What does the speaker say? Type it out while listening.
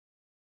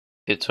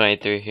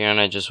pt.5 here, and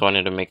I just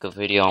wanted to make a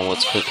video on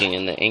what's cooking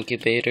in the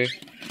incubator.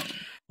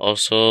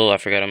 Also, I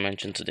forgot to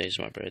mention today's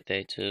my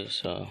birthday too,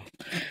 so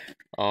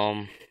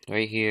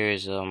right here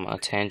is a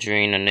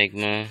tangerine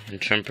enigma and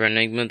shrimper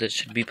enigma that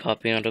should be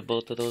popping out of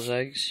both of those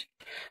eggs.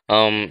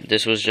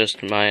 This was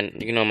just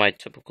my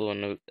typical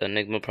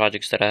enigma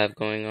projects that I have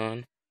going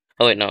on.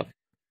 Oh wait, no,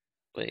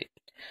 wait.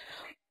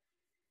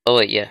 Oh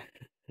wait, yeah.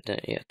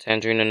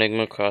 Tangerine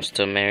Enigma crossed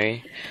to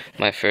Mary,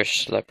 my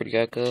first leopard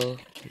gecko,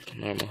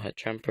 normal head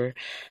tremper.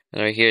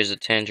 And right here is a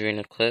Tangerine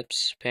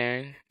Eclipse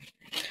pairing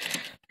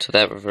to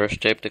that reverse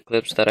draped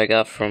Eclipse that I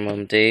got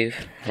from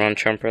Dave, Ron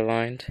Tremper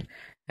lined.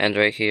 And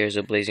right here is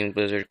a Blazing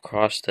Blizzard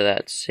crossed to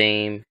that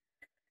same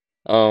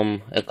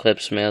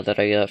Eclipse male that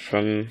I got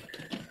from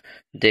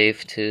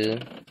Dave too.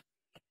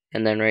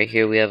 And then right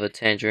here we have a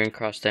Tangerine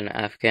crossed to an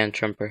Afghan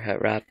Tremper Het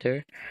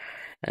Raptor.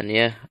 And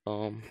yeah,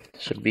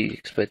 should be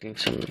expecting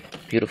some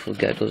beautiful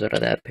geckos out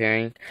of that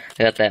pairing.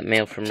 I got that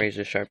male from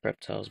Razor Sharp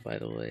Reptiles, by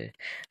the way.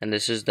 And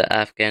this is the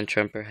Afghan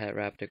Tremper Het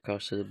Raptor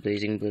cross to the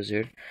Blazing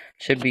Blizzard.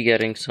 Should be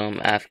getting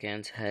some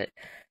Afghan's Het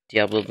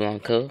Diablo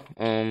Blanco.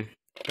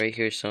 Right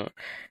here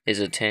is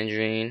a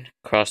Tangerine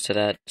cross to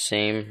that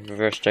same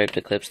reverse striped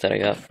Eclipse that I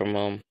got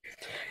from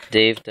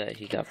Dave that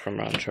he got from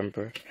Ron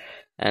Tremper.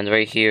 And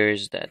right here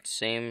is that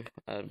same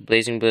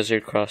Blazing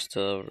Blizzard cross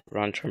to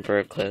Ron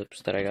Tremper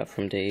Eclipse that I got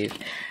from Dave.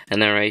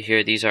 And then right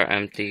here, these are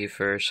empty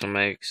for some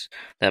eggs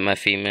that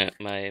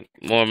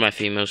more of my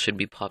females should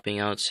be popping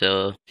out.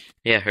 So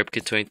yeah,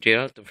 HerpKid23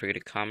 out. Don't forget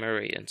to comment,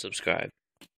 rate, and subscribe.